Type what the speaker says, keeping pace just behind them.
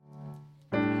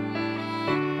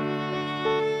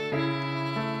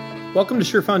Welcome to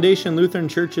Sure Foundation Lutheran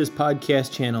Church's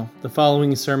podcast channel. The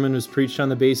following sermon was preached on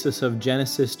the basis of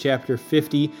Genesis chapter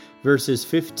 50, verses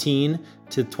 15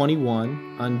 to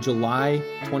 21 on July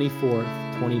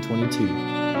 24th, 2022.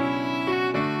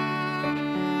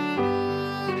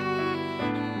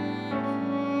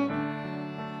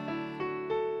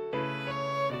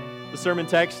 The sermon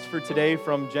text for today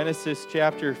from Genesis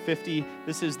chapter 50.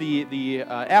 This is the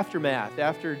aftermath.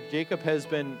 After Jacob has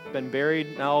been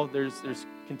buried, now there's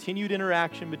continued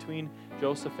interaction between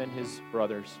Joseph and his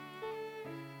brothers.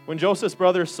 When Joseph's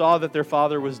brothers saw that their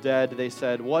father was dead, they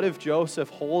said, "What if Joseph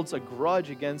holds a grudge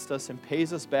against us and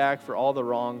pays us back for all the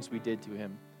wrongs we did to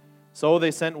him?" So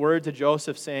they sent word to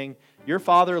Joseph saying, "Your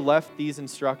father left these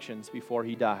instructions before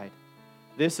he died.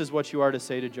 This is what you are to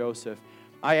say to Joseph.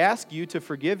 I ask you to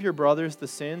forgive your brothers the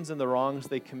sins and the wrongs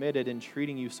they committed in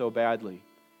treating you so badly.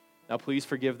 Now please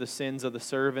forgive the sins of the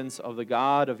servants of the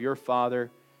God of your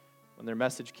father." When their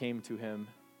message came to him,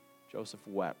 Joseph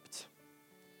wept.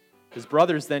 His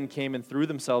brothers then came and threw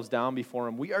themselves down before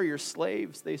him. "We are your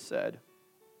slaves," they said.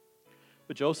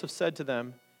 But Joseph said to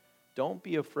them, "Don't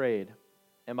be afraid.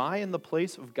 Am I in the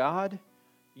place of God?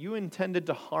 You intended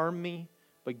to harm me,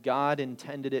 but God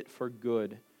intended it for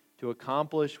good, to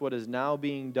accomplish what is now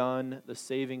being done, the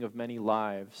saving of many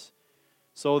lives.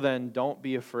 So then, don't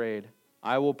be afraid.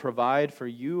 I will provide for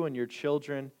you and your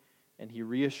children." And he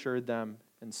reassured them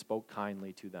and spoke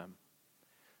kindly to them.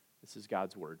 This is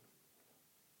God's word.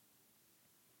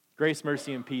 Grace,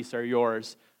 mercy, and peace are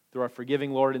yours through our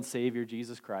forgiving Lord and Savior,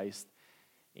 Jesus Christ.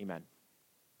 Amen.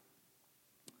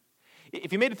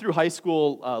 If you made it through high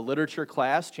school literature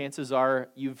class, chances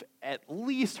are you've at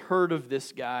least heard of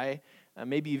this guy.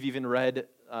 Maybe you've even read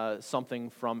something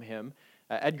from him.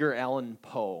 Edgar Allan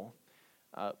Poe.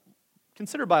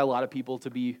 Considered by a lot of people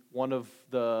to be one of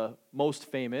the most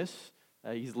famous,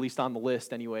 he's at least on the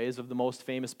list anyways, of the most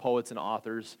famous poets and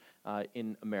authors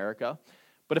in America.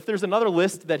 But if there's another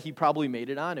list that he probably made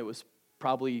it on, it was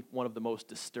probably one of the most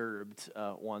disturbed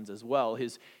ones as well.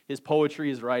 His poetry,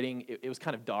 his writing, it was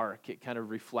kind of dark. It kind of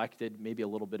reflected maybe a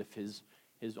little bit of his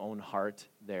own heart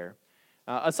there.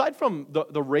 Aside from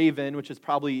the Raven, which is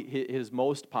probably his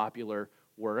most popular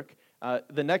work,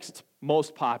 the next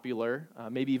most popular,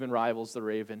 maybe even rivals the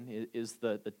Raven, is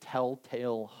the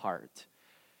Telltale Heart.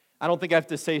 I don't think I have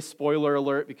to say spoiler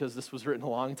alert because this was written a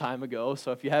long time ago,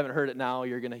 so if you haven't heard it now,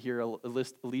 you're going to hear at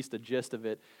least a gist of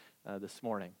it this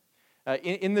morning.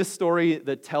 In this story,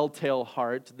 the Telltale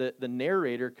Heart, the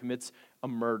narrator commits a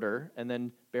murder and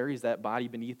then buries that body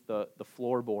beneath the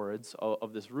floorboards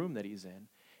of this room that he's in.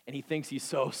 And he thinks he's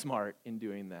so smart in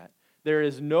doing that. There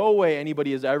is no way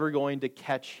anybody is ever going to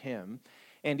catch him.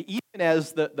 And even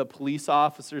as the police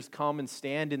officers come and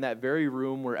stand in that very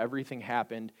room where everything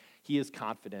happened, he is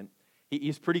confident.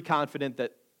 He's pretty confident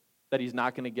that he's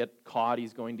not going to get caught.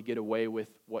 He's going to get away with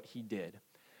what he did.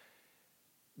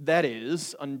 That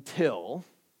is, until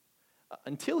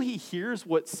he hears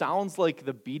what sounds like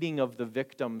the beating of the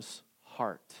victim's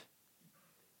heart.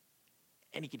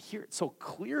 And he can hear it so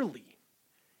clearly.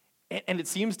 And it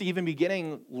seems to even be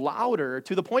getting louder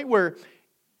to the point where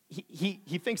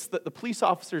he thinks that the police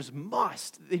officers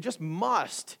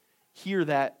must hear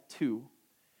that too.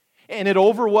 And it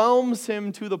overwhelms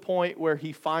him to the point where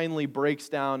he finally breaks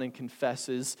down and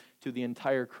confesses to the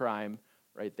entire crime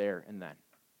right there and then.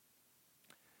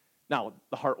 Now,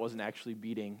 the heart wasn't actually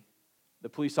beating. The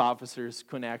police officers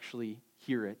couldn't actually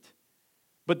hear it.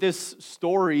 But this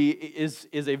story is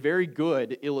a very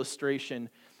good illustration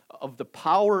of the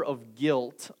power of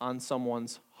guilt on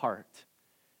someone's heart.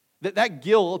 That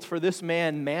guilt for this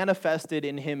man manifested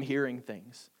in him hearing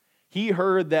things. He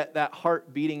heard that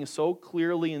heart beating so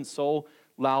clearly and so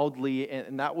loudly,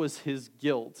 and that was his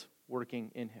guilt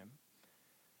working in him.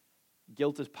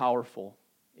 Guilt is powerful.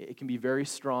 It can be very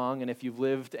strong, and if you've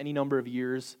lived any number of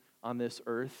years on this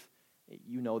earth,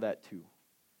 you know that too.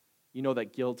 You know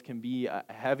that guilt can be a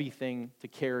heavy thing to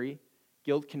carry.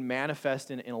 Guilt can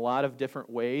manifest in a lot of different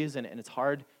ways, and it's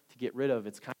hard to get rid of.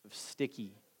 It's kind of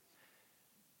sticky.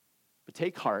 But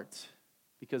take heart,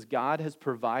 because God has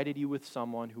provided you with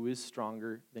someone who is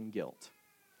stronger than guilt.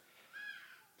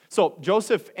 So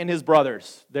Joseph and his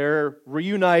brothers, they're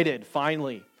reunited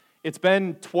finally. It's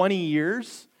been 20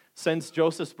 years since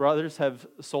Joseph's brothers have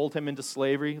sold him into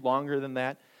slavery, longer than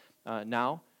that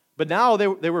now. But now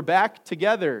they were back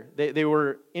together. They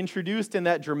were introduced in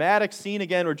that dramatic scene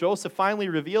again where Joseph finally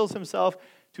reveals himself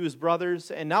to his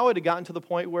brothers. And now it had gotten to the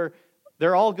point where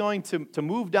they're all going to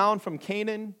move down from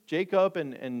Canaan. Jacob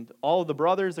and all of the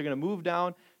brothers are going to move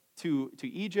down to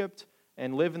Egypt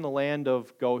and live in the land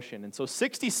of Goshen. And so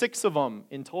 66 of them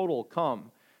in total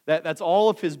come. That's all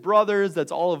of his brothers,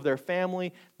 that's all of their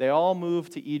family. They all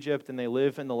moved to Egypt and they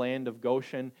live in the land of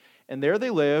Goshen. And there they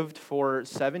lived for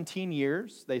 17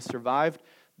 years. They survived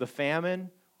the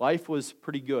famine. Life was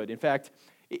pretty good. In fact,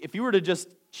 if you were to just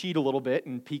cheat a little bit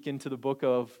and peek into the book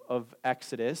of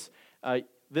Exodus,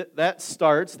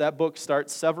 that book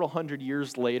starts several hundred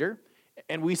years later,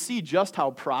 and we see just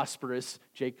how prosperous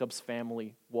Jacob's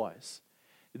family was.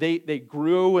 They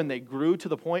grew and they grew to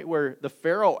the point where the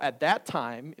Pharaoh at that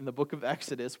time in the book of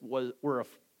Exodus was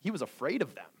afraid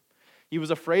of them. He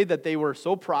was afraid that they were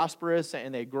so prosperous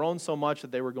and they'd grown so much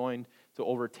that they were going to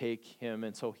overtake him,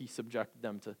 and so he subjected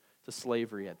them to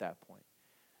slavery at that point.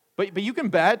 But you can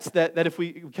bet that if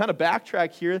we kind of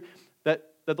backtrack here,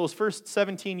 that those first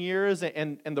 17 years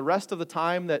and the rest of the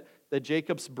time that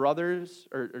Jacob's brothers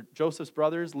or Joseph's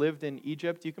brothers lived in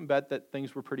Egypt, you can bet that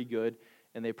things were pretty good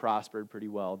and they prospered pretty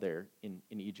well there in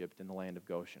Egypt in the land of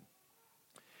Goshen.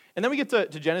 And then we get to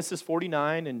Genesis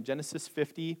 49 and Genesis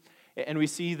 50, and we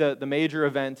see the major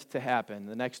event to happen,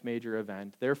 the next major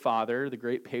event. Their father, the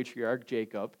great patriarch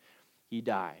Jacob, he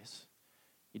dies.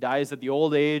 He dies at the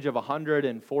old age of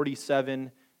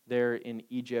 147 there in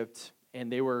Egypt,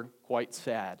 and they were quite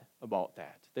sad about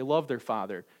that. They loved their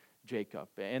father, Jacob.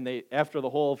 And after the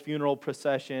whole funeral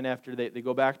procession, after they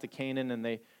go back to Canaan and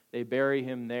they bury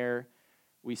him there,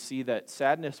 we see that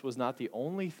sadness was not the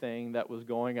only thing that was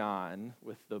going on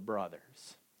with the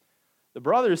brothers. The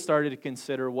brothers started to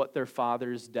consider what their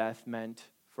father's death meant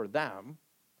for them,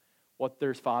 what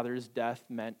their father's death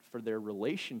meant for their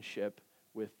relationship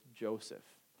with Joseph.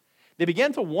 They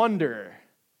began to wonder,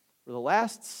 for the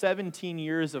last 17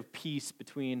 years of peace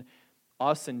between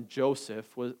us and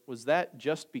Joseph, was that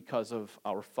just because of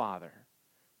our father?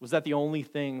 Was that the only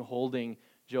thing holding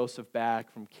Joseph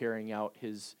back from carrying out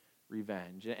his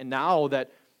revenge? And now that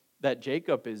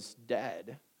Jacob is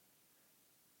dead,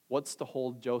 what's to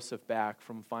hold Joseph back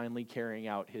from finally carrying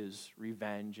out his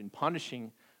revenge and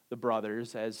punishing the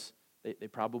brothers as they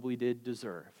probably did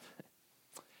deserve?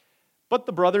 But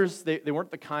the brothers, they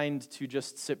weren't the kind to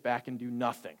just sit back and do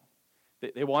nothing.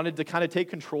 They wanted to kind of take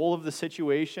control of the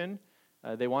situation.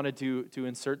 They wanted to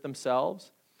insert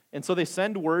themselves. And so they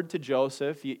send word to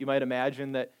Joseph. You might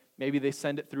imagine that maybe they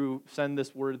send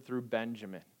this word through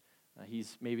Benjamin.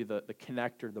 He's maybe the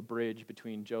connector, the bridge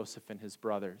between Joseph and his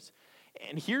brothers.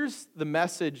 And here's the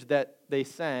message that they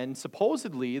send.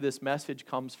 Supposedly, this message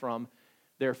comes from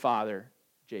their father,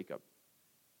 Jacob.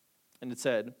 And it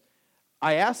said,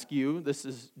 I ask you, this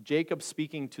is Jacob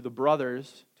speaking to the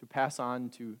brothers to pass on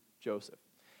to Joseph.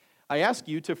 I ask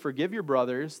you to forgive your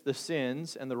brothers the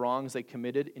sins and the wrongs they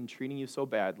committed in treating you so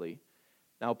badly.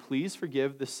 Now please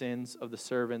forgive the sins of the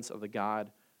servants of the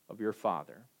God of your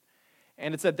father.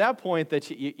 And it's at that point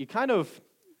that you kind of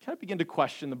begin to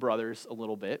question the brothers a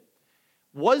little bit.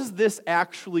 Was this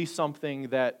actually something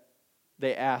that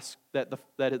they asked, that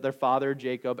their father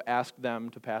Jacob asked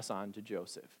them to pass on to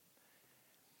Joseph?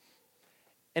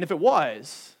 And if it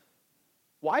was,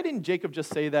 why didn't Jacob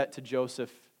just say that to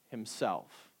Joseph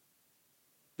himself?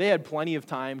 They had plenty of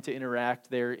time to interact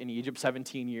there in Egypt,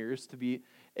 17 years to be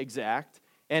exact.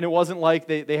 And it wasn't like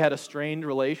they had a strained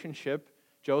relationship.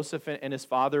 Joseph and his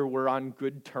father were on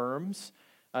good terms.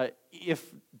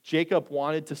 If Jacob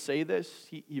wanted to say this,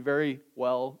 he very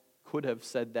well could have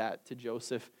said that to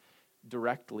Joseph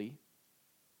directly.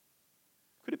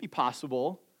 Could it be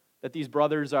possible that these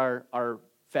brothers are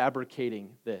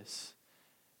fabricating this?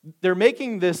 They're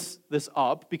making this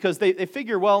up because they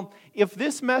figure, well, if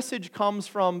this message comes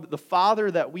from the father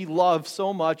that we love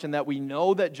so much and that we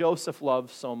know that Joseph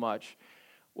loves so much,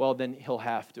 well, then he'll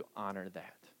have to honor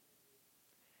that.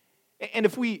 And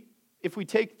if we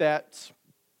take that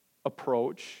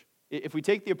approach, if we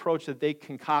take the approach that they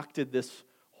concocted this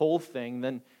whole thing,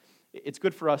 then it's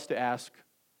good for us to ask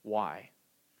why.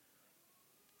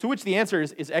 To which the answer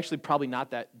is actually probably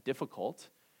not that difficult.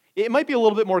 It might be a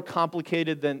little bit more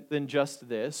complicated than just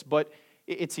this, but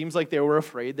it seems like they were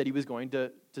afraid that he was going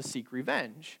to seek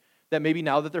revenge, that maybe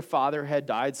now that their father had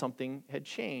died, something had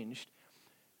changed.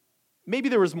 Maybe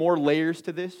there was more layers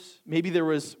to this. Maybe there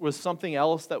was something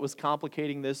else that was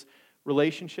complicating this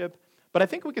relationship. But I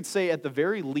think we could say at the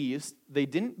very least, they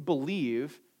didn't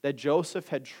believe that Joseph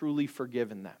had truly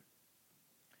forgiven them.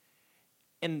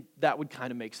 And that would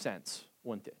kind of make sense,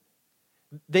 wouldn't it?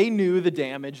 They knew the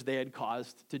damage they had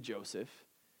caused to Joseph.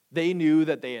 They knew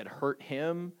that they had hurt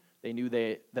him. They knew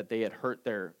that they had hurt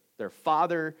their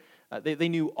father. They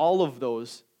knew all of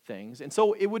those things. And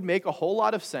so it would make a whole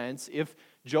lot of sense if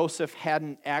Joseph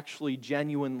hadn't actually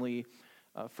genuinely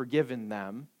forgiven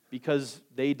them, because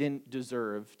they didn't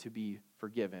deserve to be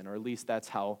forgiven, or at least that's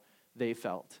how they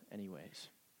felt anyways.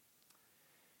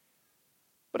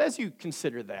 But as you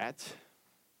consider that,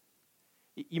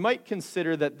 you might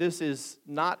consider that this is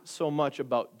not so much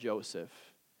about Joseph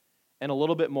and a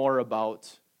little bit more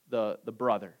about the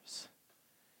brothers.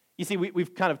 You see,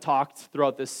 we've kind of talked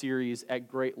throughout this series at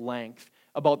great length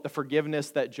about the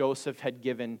forgiveness that Joseph had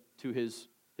given to his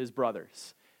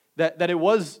brothers. That it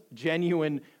was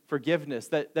genuine forgiveness,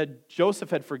 that Joseph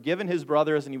had forgiven his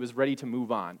brothers and he was ready to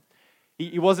move on.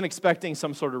 He wasn't expecting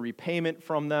some sort of repayment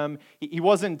from them. He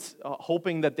wasn't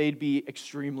hoping that they'd be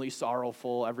extremely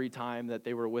sorrowful every time that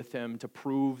they were with him to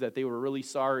prove that they were really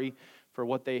sorry for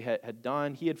what they had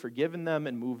done. He had forgiven them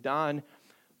and moved on.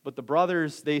 But the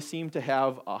brothers, they seemed to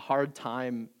have a hard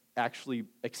time actually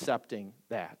accepting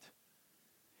that.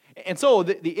 And so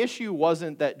the issue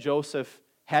wasn't that Joseph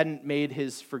hadn't made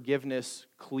his forgiveness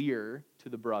clear to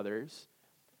the brothers.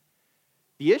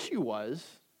 The issue was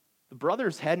the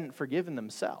brothers hadn't forgiven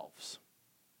themselves.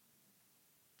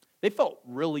 They felt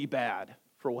really bad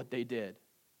for what they did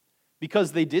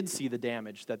because they did see the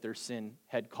damage that their sin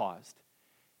had caused.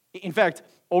 In fact,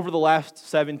 over the last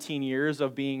 17 years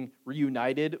of being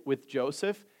reunited with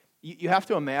Joseph, you have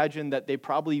to imagine that they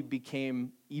probably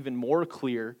became even more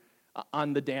clear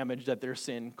on the damage that their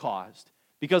sin caused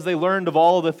because they learned of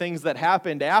all of the things that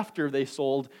happened after they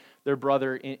sold their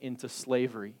brother into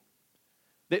slavery.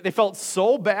 They felt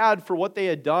so bad for what they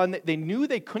had done that they knew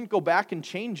they couldn't go back and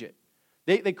change it.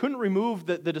 They couldn't remove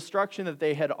the destruction that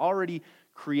they had already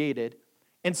created.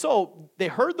 And so they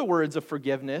heard the words of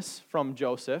forgiveness from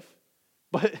Joseph,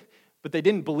 but they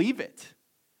didn't believe it.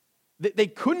 They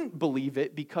couldn't believe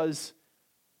it because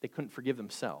they couldn't forgive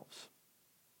themselves.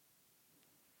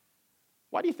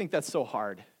 Why do you think that's so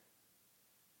hard?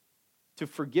 To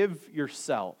forgive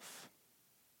yourself.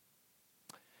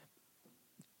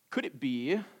 Could it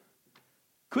be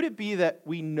that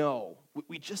we know,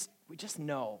 we just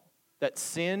know that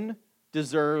sin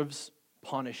deserves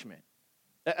punishment?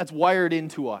 That's wired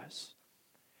into us.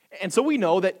 And so we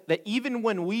know that even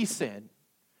when we sin,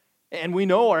 and we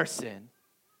know our sin,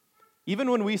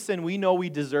 even when we sin, we know we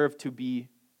deserve to be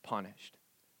punished.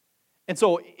 And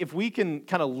so if we can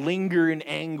kind of linger in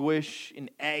anguish, in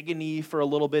agony for a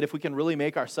little bit, if we can really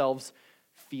make ourselves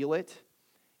feel it,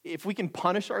 if we can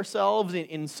punish ourselves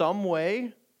in some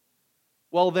way,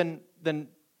 well, then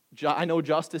I know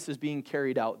justice is being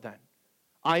carried out then.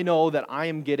 I know that I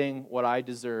am getting what I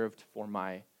deserved for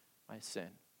my sin.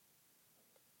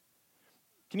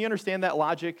 Can you understand that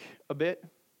logic a bit?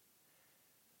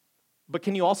 But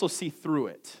can you also see through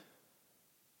it?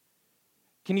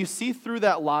 Can you see through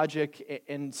that logic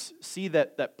and see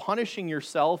that punishing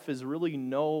yourself is really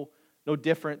no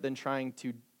different than trying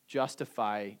to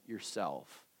justify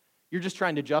yourself? You're just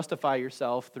trying to justify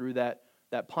yourself through that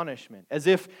punishment, as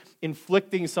if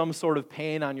inflicting some sort of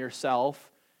pain on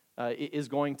yourself is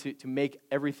going to make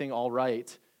everything all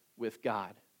right with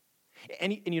God.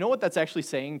 And you know what that's actually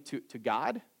saying to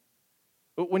God?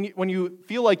 When you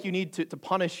feel like you need to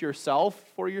punish yourself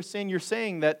for your sin, you're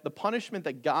saying that the punishment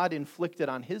that God inflicted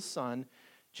on his son,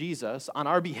 Jesus, on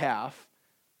our behalf,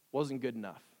 wasn't good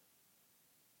enough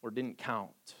or didn't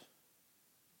count.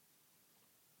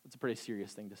 It's a pretty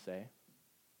serious thing to say.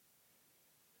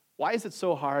 Why is it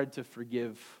so hard to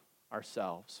forgive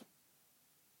ourselves?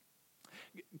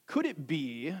 Could it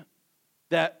be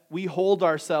that we hold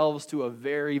ourselves to a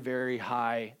very, very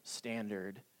high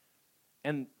standard,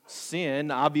 and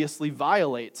sin obviously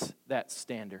violates that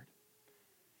standard?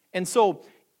 And so,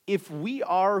 if we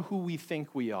are who we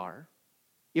think we are,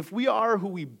 if we are who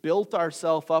we built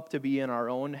ourselves up to be in our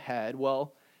own head,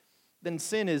 well, then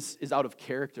sin is out of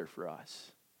character for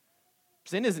us.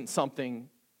 Sin isn't something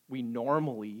we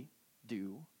normally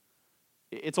do.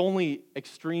 It's only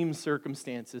extreme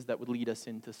circumstances that would lead us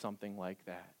into something like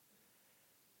that.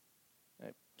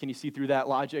 Can you see through that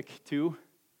logic too?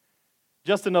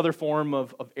 Just another form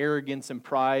of arrogance and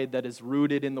pride that is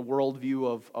rooted in the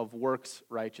worldview of works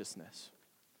righteousness.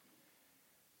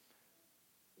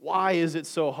 Why is it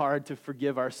so hard to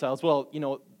forgive ourselves? Well,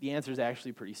 the answer is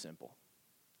actually pretty simple.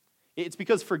 It's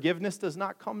because forgiveness does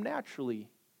not come naturally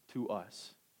to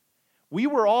us. We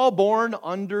were all born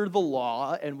under the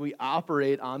law, and we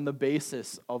operate on the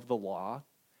basis of the law.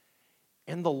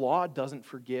 And the law doesn't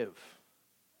forgive.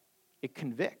 It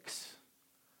convicts.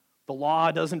 The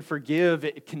law doesn't forgive,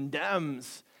 it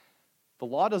condemns. The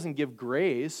law doesn't give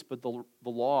grace, but the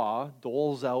law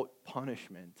doles out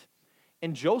punishment.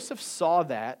 And Joseph saw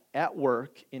that at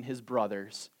work in his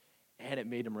brothers, and it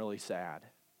made him really sad.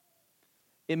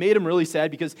 It made him really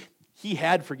sad because he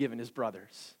had forgiven his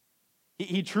brothers.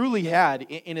 He truly had,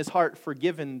 in his heart,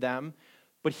 forgiven them,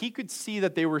 but he could see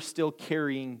that they were still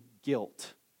carrying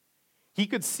guilt. He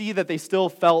could see that they still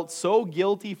felt so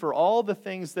guilty for all the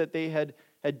things that they had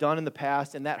done in the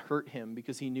past, and that hurt him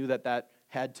because he knew that that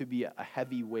had to be a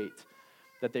heavy weight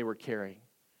that they were carrying.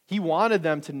 He wanted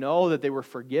them to know that they were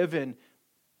forgiven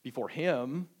before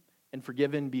him and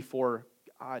forgiven before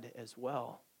God as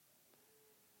well.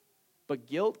 But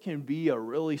guilt can be a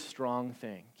really strong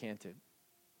thing, can't it?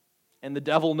 And the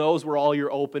devil knows where all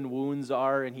your open wounds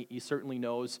are, and he certainly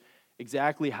knows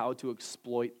exactly how to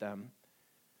exploit them.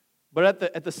 But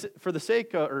at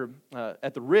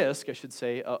the risk, I should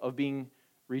say, of being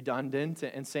redundant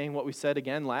and saying what we said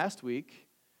again last week,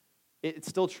 it's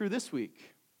still true this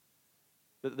week.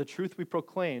 The truth we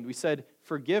proclaimed, we said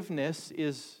forgiveness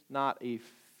is not a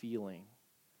feeling.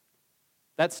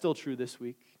 That's still true this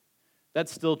week.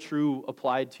 That's still true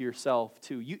applied to yourself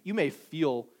too. You may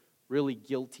feel really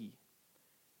guilty.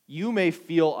 You may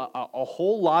feel a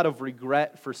whole lot of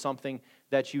regret for something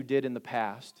that you did in the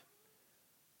past.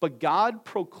 But God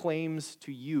proclaims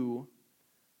to you,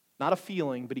 not a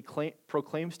feeling, but He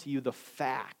proclaims to you the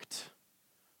fact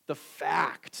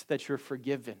that you're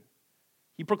forgiven.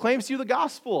 He proclaims to you the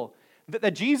gospel,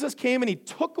 that Jesus came and He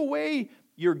took away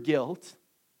your guilt.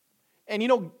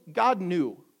 And God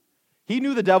knew. He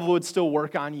knew the devil would still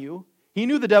work on you. He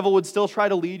knew the devil would still try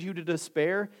to lead you to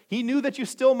despair. He knew that you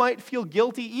still might feel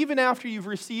guilty even after you've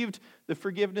received the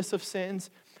forgiveness of sins.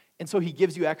 And so He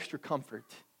gives you extra comfort.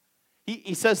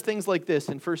 He says things like this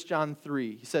in 1 John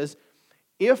 3. He says,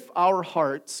 if our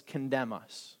hearts condemn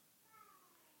us,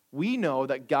 we know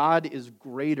that God is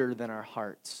greater than our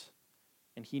hearts,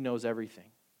 and He knows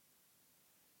everything.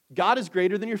 God is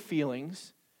greater than your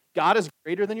feelings. God is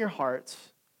greater than your hearts.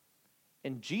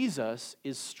 And Jesus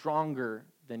is stronger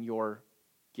than your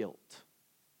guilt.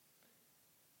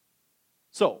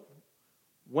 So,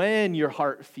 when your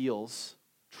heart feels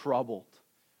troubled,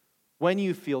 when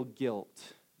you feel guilt,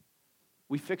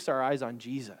 we fix our eyes on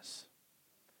Jesus.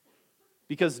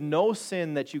 Because no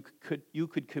sin that you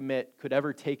could commit could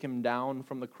ever take Him down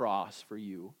from the cross for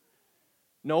you.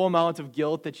 No amount of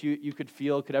guilt that you could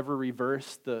feel could ever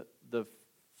reverse the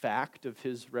fact of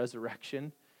His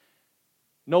resurrection.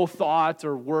 No thought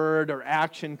or word or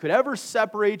action could ever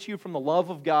separate you from the love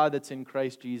of God that's in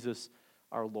Christ Jesus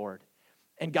our Lord.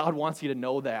 And God wants you to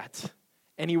know that.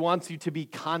 And He wants you to be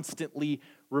constantly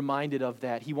reminded of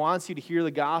that. He wants you to hear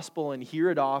the gospel and hear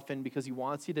it often because He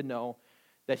wants you to know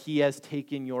that He has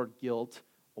taken your guilt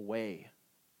away,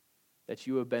 that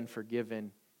you have been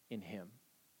forgiven in Him.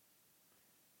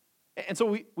 And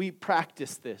so we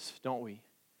practice this, don't we?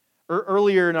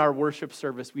 Earlier in our worship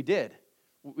service, we did.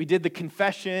 We did the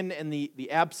confession and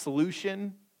the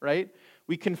absolution, right?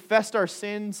 We confessed our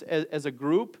sins as a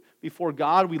group before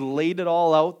God. We laid it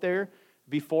all out there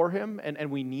before Him,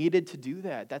 and we needed to do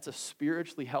that. That's a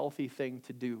spiritually healthy thing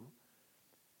to do.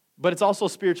 But it's also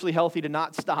spiritually healthy to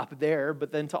not stop there,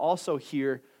 but then to also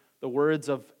hear the words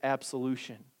of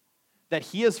absolution. That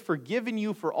He has forgiven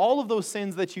you for all of those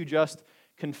sins that you just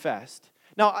confessed.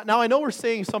 Now I know we're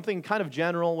saying something kind of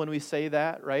general when we say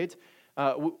that, right?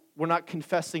 We're not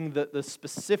confessing the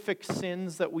specific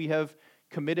sins that we have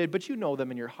committed, but you know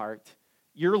them in your heart.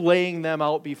 You're laying them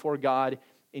out before God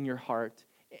in your heart.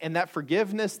 And that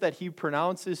forgiveness that He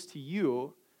pronounces to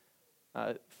you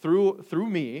through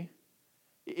me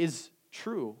is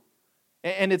true.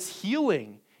 And it's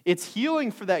healing. It's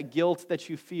healing for that guilt that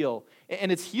you feel.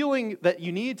 And it's healing that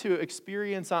you need to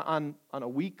experience on a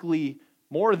weekly,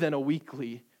 more than a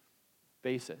weekly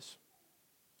basis.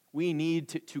 We need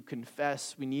to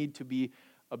confess. We need to be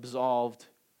absolved.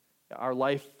 Our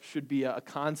life should be a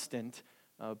constant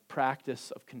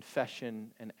practice of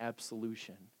confession and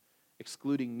absolution,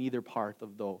 excluding neither part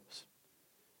of those.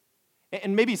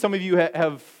 And maybe some of you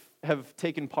have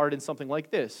taken part in something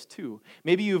like this too.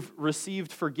 Maybe you've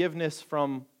received forgiveness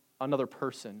from another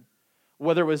person,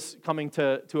 whether it was coming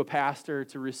to a pastor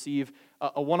to receive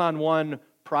a one-on-one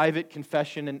private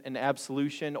confession and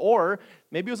absolution, or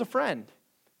maybe it was a friend.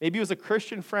 Maybe it was a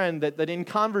Christian friend that in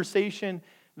conversation,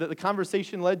 that the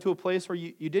conversation led to a place where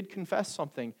you did confess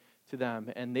something to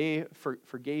them and they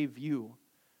forgave you.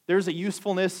 There's a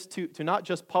usefulness to not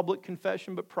just public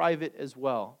confession, but private as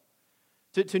well.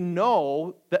 To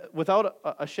know that without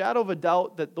a shadow of a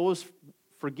doubt that those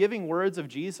forgiving words of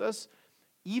Jesus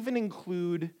even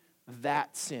include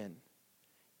that sin.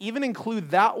 Even include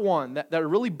that one that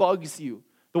really bugs you.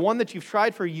 The one that you've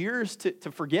tried for years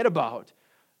to forget about.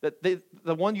 The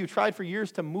one you tried for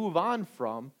years to move on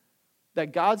from,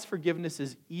 that God's forgiveness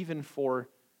is even for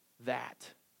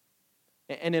that.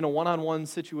 And in a one-on-one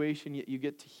situation, you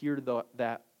get to hear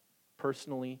that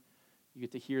personally. You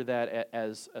get to hear that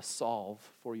as a salve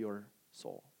for your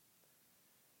soul.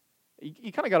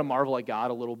 You kind of got to marvel at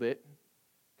God a little bit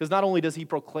Because not only does he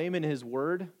proclaim in his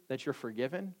word that you're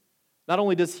forgiven, not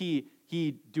only does he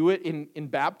do it in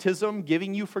baptism,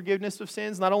 giving you forgiveness of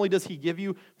sins, not only does he give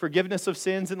you forgiveness of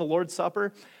sins in the Lord's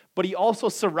Supper, but he also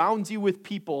surrounds you with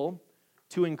people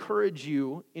to encourage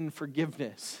you in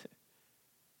forgiveness,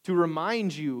 to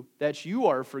remind you that you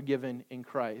are forgiven in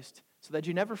Christ, so that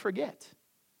you never forget.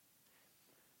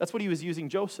 That's what he was using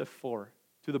Joseph for,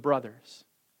 to the brothers.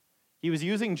 He was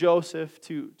using Joseph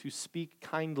to speak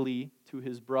kindly to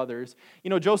his brothers.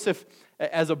 You know, Joseph,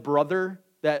 as a brother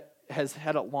that has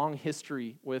had a long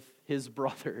history with his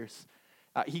brothers,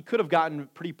 he could have gotten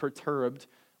pretty perturbed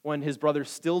when his brothers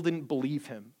still didn't believe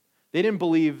him. They didn't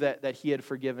believe that he had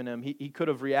forgiven him. He could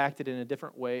have reacted in a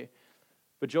different way.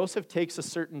 But Joseph takes a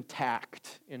certain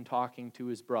tact in talking to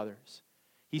his brothers.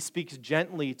 He speaks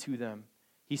gently to them.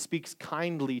 He speaks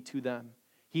kindly to them.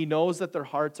 He knows that their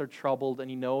hearts are troubled, and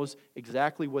he knows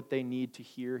exactly what they need to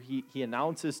hear. He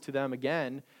announces to them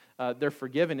again, they're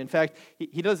forgiven. In fact,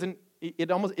 he doesn't.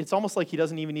 It's almost like he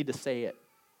doesn't even need to say it.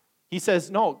 He says,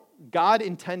 "No, God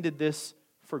intended this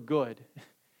for good,"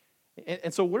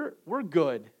 and so we're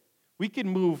good. We can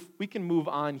move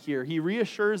on here. He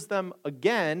reassures them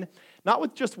again, not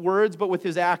with just words, but with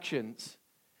his actions.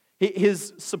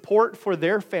 His support for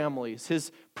their families,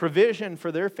 his provision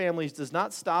for their families does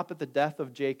not stop at the death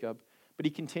of Jacob, but he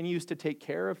continues to take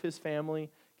care of his family,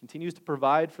 continues to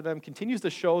provide for them, continues to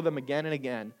show them again and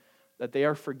again that they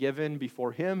are forgiven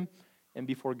before him and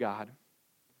before God.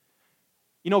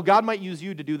 You know, God might use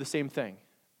you to do the same thing.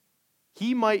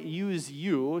 He might use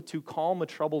you to calm a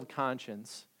troubled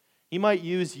conscience. He might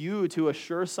use you to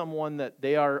assure someone that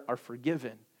they are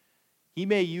forgiven. He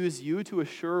may use you to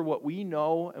assure what we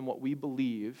know and what we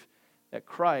believe, that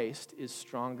Christ is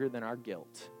stronger than our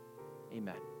guilt.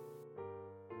 Amen.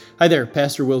 Hi there,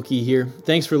 Pastor Wilkie here.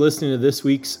 Thanks for listening to this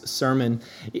week's sermon.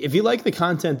 If you like the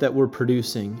content that we're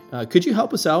producing, could you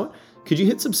help us out? Could you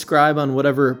hit subscribe on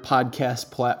whatever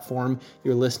podcast platform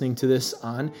you're listening to this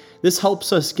on? This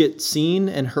helps us get seen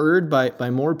and heard by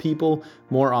more people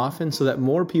more often so that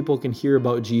more people can hear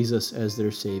about Jesus as their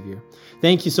Savior.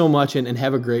 Thank you so much and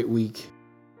have a great week.